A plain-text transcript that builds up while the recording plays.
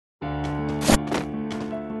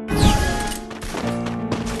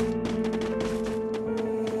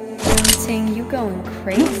Dang, you going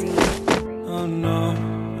crazy. Oh no,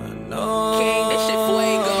 no. King, this shit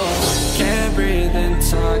fuego. Can't breathe in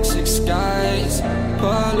toxic skies.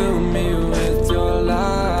 Pollute me with your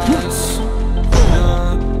lies.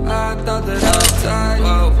 I thought that I'd die.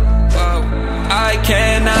 Whoa, whoa. I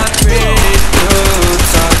cannot breathe through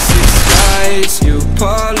toxic skies. You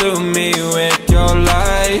pollute me with your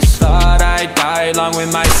lies. Thought I'd die along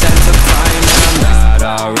with my sense of time, and I'm not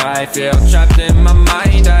alright. Feel trapped in my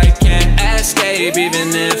mind, I can't escape even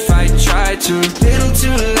if I try to. Little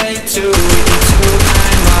too late to weaken too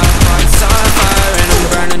kind. My heart's on fire and I'm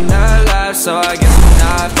burning alive, so I guess I'm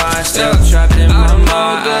not fine. Still trapped in my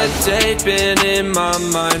mind. That date been in my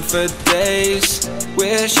mind for days.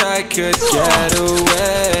 Wish I could get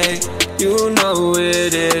away. You know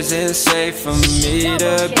it isn't safe for me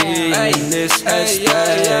to be in this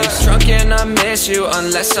headspace. Drunk and I miss you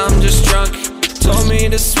unless I'm just drunk. Told me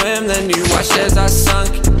to swim, then you watched as I sunk.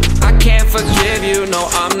 I can't forgive you, no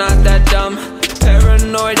I'm not that dumb.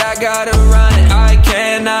 Paranoid, I gotta run. I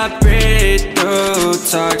cannot breathe through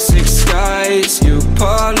toxic skies. You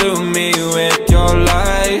pollute me with your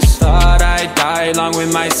lies. Thought I'd die along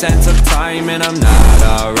with my sense of time, and I'm not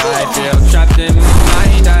alright. Feel trapped in my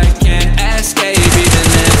mind, I can't escape even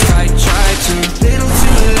if I try to. Little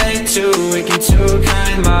too late, too weak and too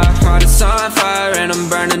kind. My heart is on fire and I'm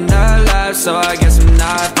burning alive, so I guess I'm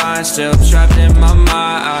not fine. Still trapped in my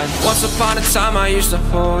mind. Once upon a time I used to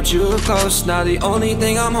hold you close. Now the only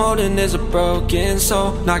thing I'm holding is a broken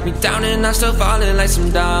soul. Knock me down and I'm still falling like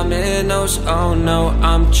some dominoes. Oh no,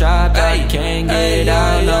 I'm trapped, I can't get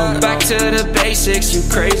out, no. Back to the basics, you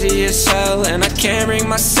crazy as hell, and I can't bring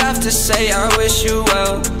myself to say I wish you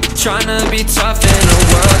well. Tryna be tough in a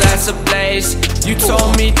world that's ablaze. You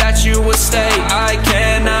told me that you would stay. I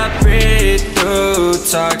cannot breathe through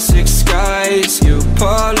toxic skies. You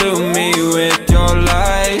pollute me with your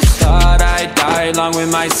lies. Thought I'd die along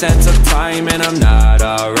with my sense of time, and I'm not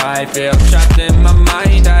alright. Feel trapped in my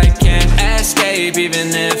mind, I can't escape even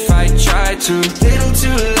if I try to. Little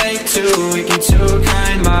too late, too weak and too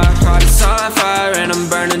kind. My heart is on fire and I'm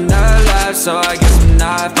burning alive, so I guess I'm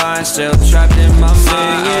not fine. Still trapped in my mind.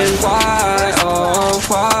 Singing why, oh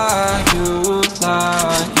why you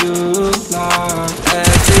lie, you lie.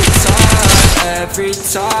 Every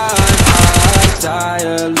time I die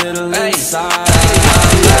a little inside.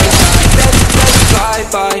 I'm like,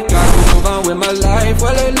 bye-bye, gotta move on with my life.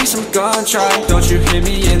 Well, at least I'm gonna try. Don't you hear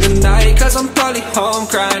me in the night, cause I'm probably home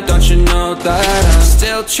crying. Don't you know that I'm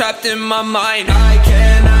still trapped in my mind? I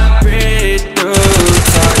cannot breathe through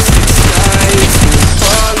toxic skies. You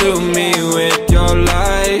pollute me with your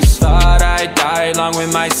lies. Thought I'd die along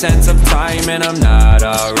with my sense of time, and I'm not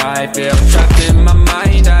alright. Feel trapped in my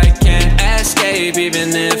mind, I can't escape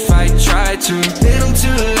even if I try to. Little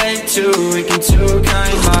too late, too weak and too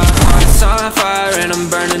kind. My heart's on fire and I'm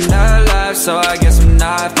burning alive, so I guess I'm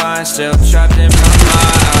not fine. Still trapped in my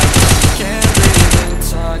mind. I can't breathe in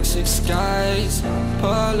toxic skies.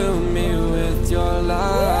 Pollute me with your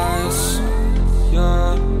lies.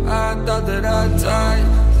 Yeah, I thought that I'd die.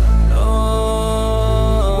 No.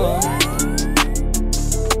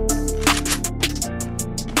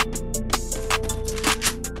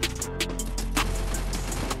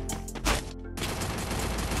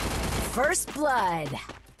 First blood.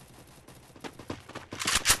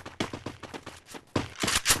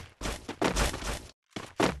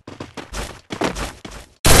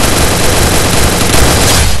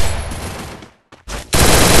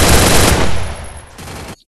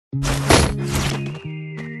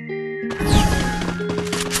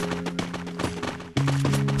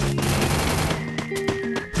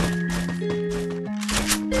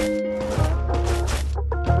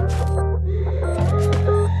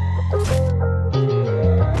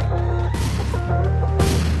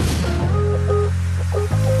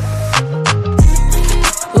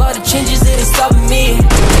 Changes, it ain't stopping me.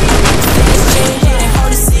 Things change, it ain't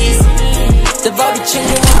hard to see. The vibe be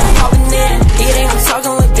changing when I'm popping in. It ain't, I'm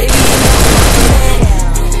talking like baby, you know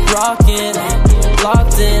I'm rockin',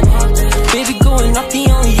 locked in. Baby going up, the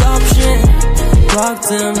only option. Blocked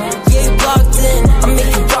in, yeah, you blocked in. I'm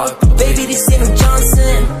making rock, but baby, this ain't no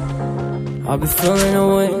Johnson. I'll be feeling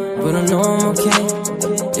away, but I know I'm okay.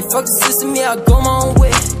 If fuck the system, yeah, I'll go my own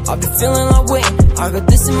way. I'll be feeling like weight. I got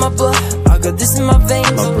this in my blood, I got this in my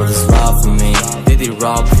veins. My brothers ride for me, they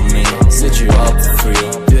rob for me. Said